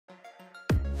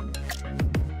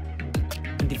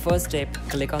first step,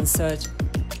 click on search,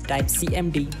 type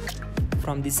CMD.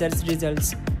 From the search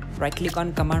results, right click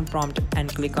on command prompt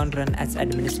and click on run as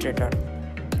administrator.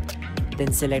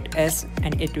 Then select S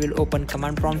and it will open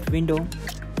command prompt window.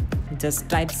 Just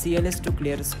type CLS to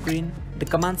clear screen. The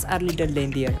commands are little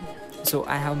lengthier, so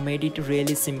I have made it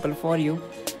really simple for you.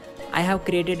 I have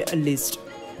created a list.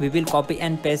 We will copy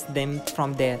and paste them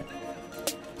from there.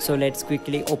 So let's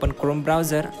quickly open Chrome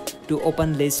browser to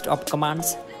open list of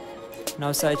commands.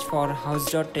 Now search for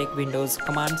house.tech Windows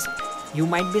commands. You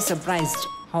might be surprised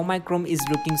how my Chrome is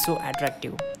looking so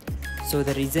attractive. So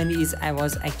the reason is I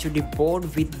was actually bored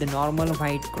with the normal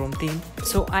white Chrome theme.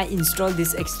 So I installed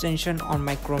this extension on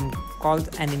my Chrome called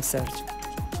Anim Search.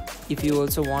 If you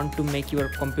also want to make your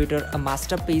computer a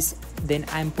masterpiece, then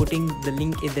I am putting the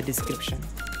link in the description.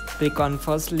 Click on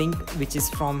first link, which is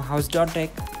from house.tech.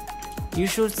 You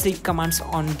should see commands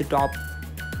on the top.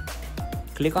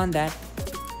 Click on that.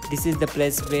 This is the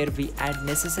place where we add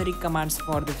necessary commands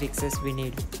for the fixes we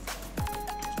need.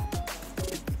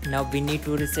 Now we need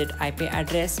to reset IP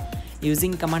address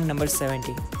using command number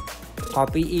 70.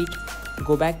 Copy it,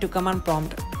 go back to command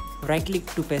prompt, right click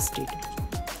to paste it.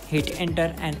 Hit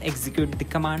enter and execute the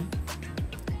command.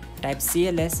 Type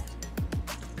CLS.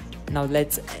 Now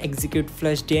let's execute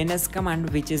flush DNS command,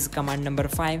 which is command number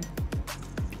 5.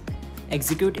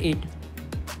 Execute it.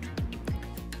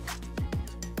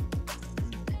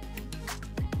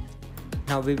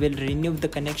 Now we will renew the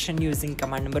connection using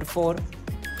command number 4.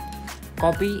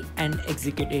 Copy and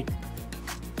execute it.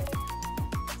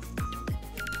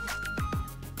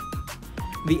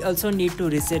 We also need to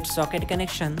reset socket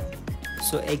connection,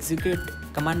 so execute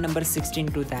command number 16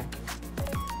 to that.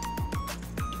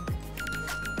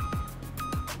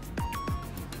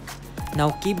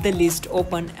 Now keep the list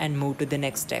open and move to the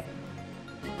next step.